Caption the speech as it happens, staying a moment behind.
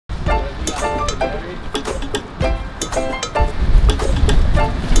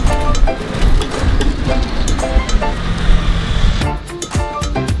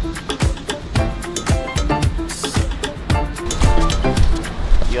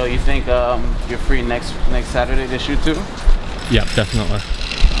Yo, you think you're free next Saturday to shoot too? Yeah, definitely.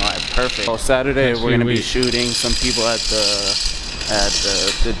 All right, perfect. So Saturday we're gonna be shooting some people at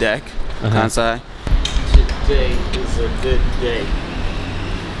the deck, Kansai. Today is a good day.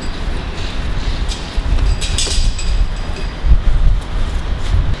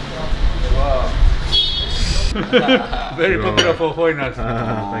 Wow. Very popular for foreigners.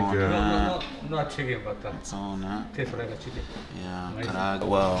 Thank you. Not chicken, but It's all not. tastes like a chicken. Yeah.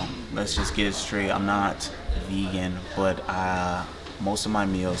 Well, let's just get it straight. I'm not vegan, but most of my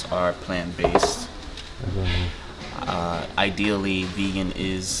meals are plant-based. Ideally, vegan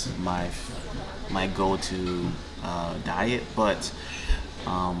is my go-to diet, but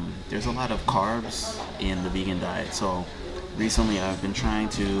there's a lot of carbs in the vegan diet. So recently, I've been trying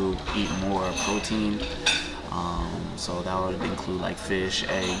to eat more protein. So that would include like fish,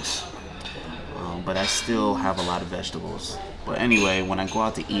 eggs. But I still have a lot of vegetables. But anyway, when I go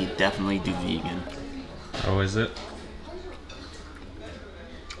out to eat, definitely do vegan. How is it?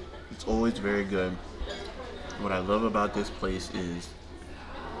 It's always very good. What I love about this place is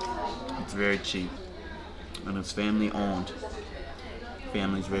it's very cheap and it's family owned.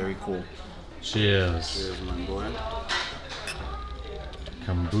 Family's very cool. Cheers. Cheers, my boy.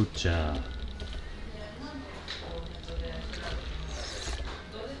 Kombucha.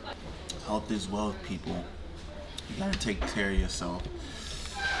 Health is wealth, people. You gotta take care of yourself.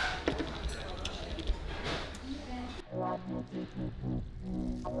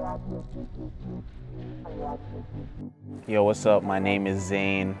 Yo, what's up? My name is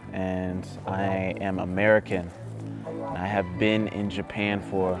Zane and I am American. And I have been in Japan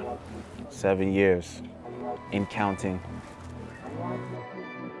for 7 years, in counting.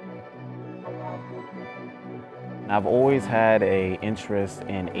 I've always had an interest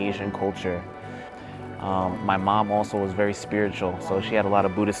in Asian culture. My mom also was very spiritual, so she had a lot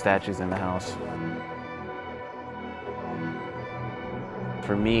of Buddha statues in the house.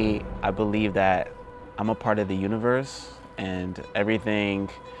 For me, I believe that I'm a part of the universe and everything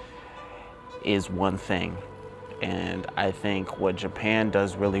is one thing. And I think what Japan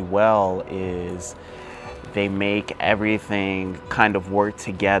does really well is they make everything kind of work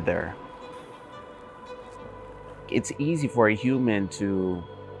together. It's easy for a human to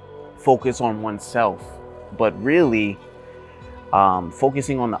focus on oneself, but really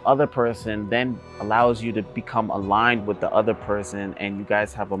focusing on the other person then allows you to become aligned with the other person and you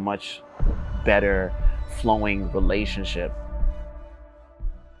guys have a much better flowing relationship.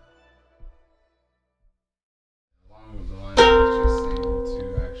 Along the line of what you're saying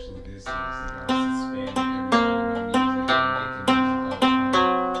too, actually, this is expanding everything,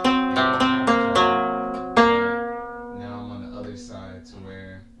 now I'm on the other side to where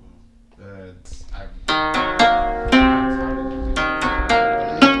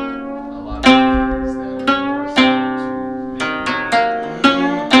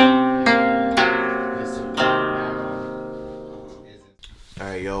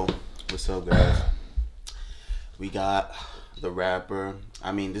Alright, yo, what's up, guys? We got the rapper.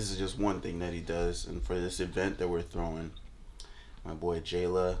 I mean, this is just one thing that he does, and for this event that we're throwing, my boy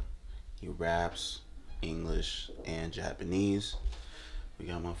Jayla, he raps English and Japanese. We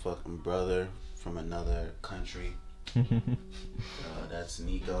got my fucking brother from another country. That's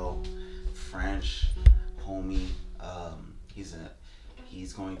Nico, French, homie.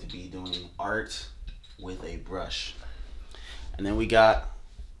 He's going to be doing art with a brush. And then we got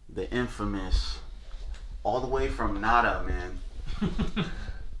the infamous, all the way from Nara, man.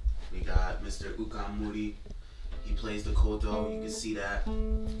 We got Mr. Ukamuri. He plays the koto, you can see that.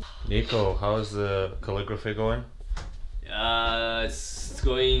 Nico, how's the calligraphy going? It's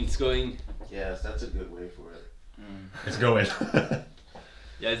going. Yes, that's a good way for it. It's going.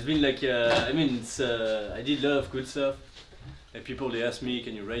 Yeah, it's been like, I mean, I did a lot of good stuff. Like people, they ask me,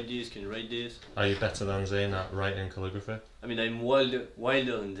 can you write this, can you write this? Are you better than Zane at writing calligraphy? I mean, I'm wilder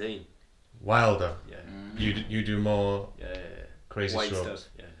than Zane. Wilder? Yeah. You do more crazy Wild strokes? stuff.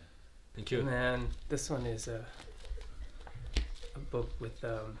 Yeah. Thank you. And then this one is a book with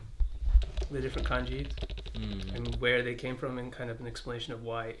the different kanjis and where they came from and kind of an explanation of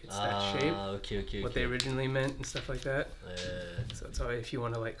why it's that shape. Okay. What they originally meant and stuff like that. So it's alright if you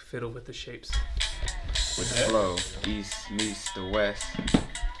want to like fiddle with the shapes. with the flow, east meets the west.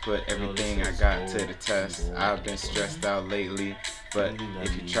 Put everything I got to the test. I've been stressed out lately, but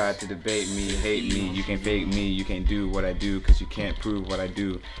if you try to debate me, hate me, you can fake me, you can't do what I do, cause you can't prove what I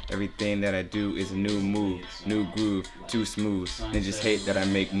do. Everything that I do is a new move, new groove, too smooth. Then just hate that I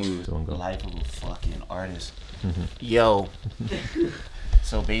make moves. Life of a fucking artist. Yo.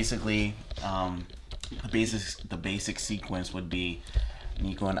 So basically, the basic sequence would be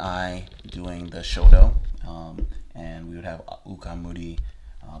Nico and I doing the shodo, and we would have Ukamuri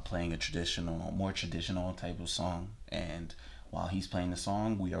playing a more traditional type of song. And while he's playing the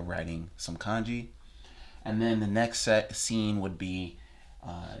song, we are writing some kanji. And then the next scene would be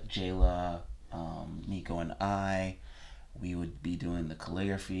Jayla, Nico, and I. We would be doing the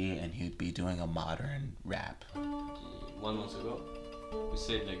calligraphy, and he'd be doing a modern rap. 1 month ago, we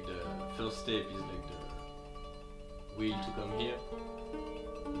said like the first step is like the will to come here.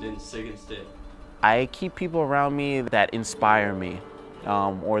 Then second step. I keep people around me that inspire me,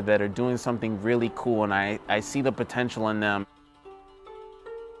 or that are doing something really cool, and I see the potential in them.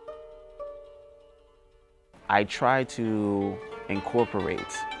 I try to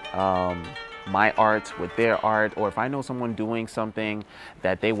incorporate my art with their art, or if I know someone doing something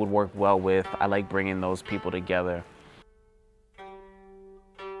that they would work well with, I like bringing those people together.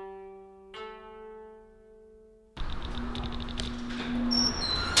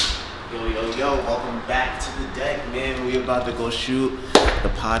 Yo, welcome back to the deck, man. We about to go shoot the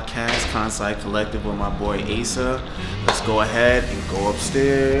podcast, Kansai Collective, with my boy Asa. Let's go ahead and go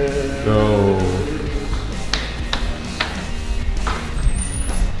upstairs. Go.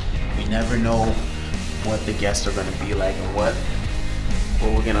 We never know what the guests are gonna be like and what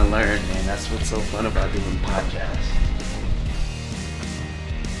we're gonna learn, man. That's what's so fun about doing podcasts.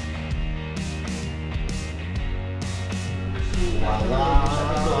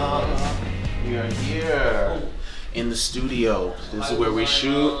 Voila. We are here in the studio. This is where we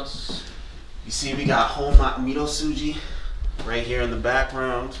shoot. You see, we got home Mito Suji right here in the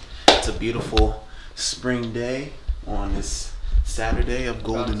background. It's a beautiful spring day on this Saturday of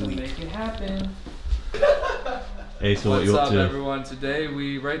Golden Week. Make it happen. Hey, so what you up What's up, to? everyone? Today,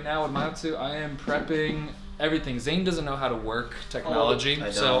 right now, what am I up to? I am prepping everything. Zane doesn't know how to work technology,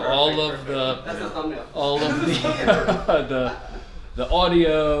 so all of the the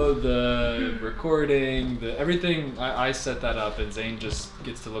audio, the recording, everything, I set that up, and Zane just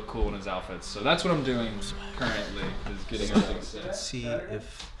gets to look cool in his outfits. So that's what I'm doing currently, is getting everything set. Let's see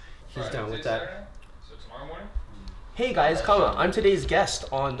if he's down with that. So tomorrow morning? Hey guys, Kama. I'm today's guest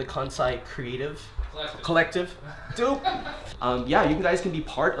on the Kansai Collective. Dope. Yeah, you guys can be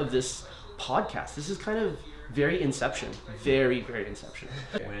part of this podcast. This is kind of very Inception. Very, very Inception.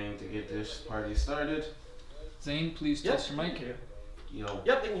 Waiting to get this party started. Zane, please Yep. test your mic here. Yo.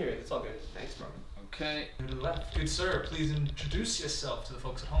 Yep, they can hear it. It's all good. Thanks, bro. Okay. Good sir, please introduce yourself to the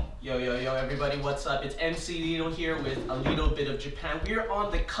folks at home. Yo, everybody, what's up? It's MC Lito here with a little bit of Japan. We're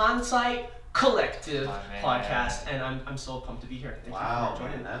on the Kansai Collective podcast, and I'm so pumped to be here. Thank you for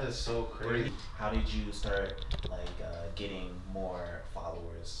joining. That is so crazy. How did you start getting more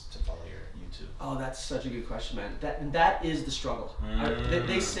followers to follow your YouTube? Oh, that's such a good question, man. That is the struggle.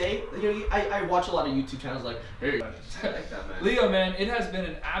 They say, I watch a lot of YouTube channels like, hey, I like that, man. Leo, man, it has been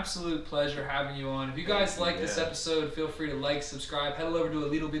an absolute pleasure having you on. If you guys like this episode, feel free to like, subscribe, head over to A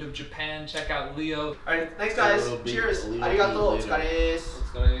Little Bit of Japan, check out Leo. All right, thanks guys. Cheers. Arigato.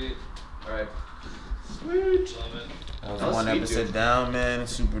 Otsukaresu. All right. Sweet. Love it. That was one episode down, man.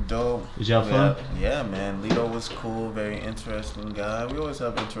 Super dope. Did you have fun? Yeah, man. Lito was cool. Very interesting guy. We always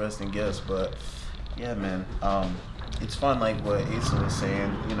have interesting guests, but yeah, man. It's fun, like what Asa was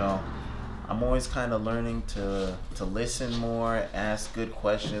saying. I'm always kind of learning to listen more, ask good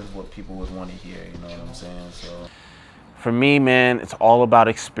questions, what people would want to hear. You know what I'm saying? So, for me, man, it's all about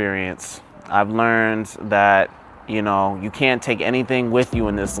experience. I've learned that you can't take anything with you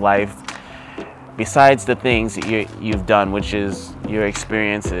in this life besides the things that you've done, which is your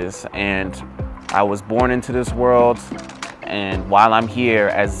experiences. And I was born into this world, and while I'm here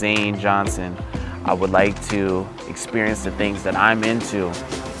as Zane Johnson, I would like to experience the things that I'm into,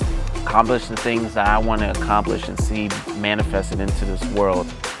 accomplish the things that I want to accomplish and see manifested into this world.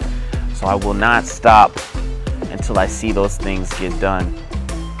 So I will not stop until I see those things get done.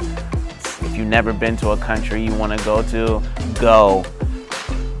 If you've never been to a country you want to go to, go.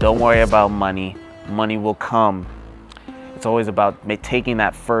 Don't worry about money. Money will come. It's always about taking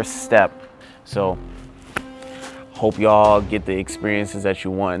that first step. So, hope y'all get the experiences that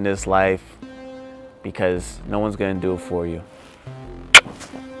you want in this life, because no one's going to do it for you.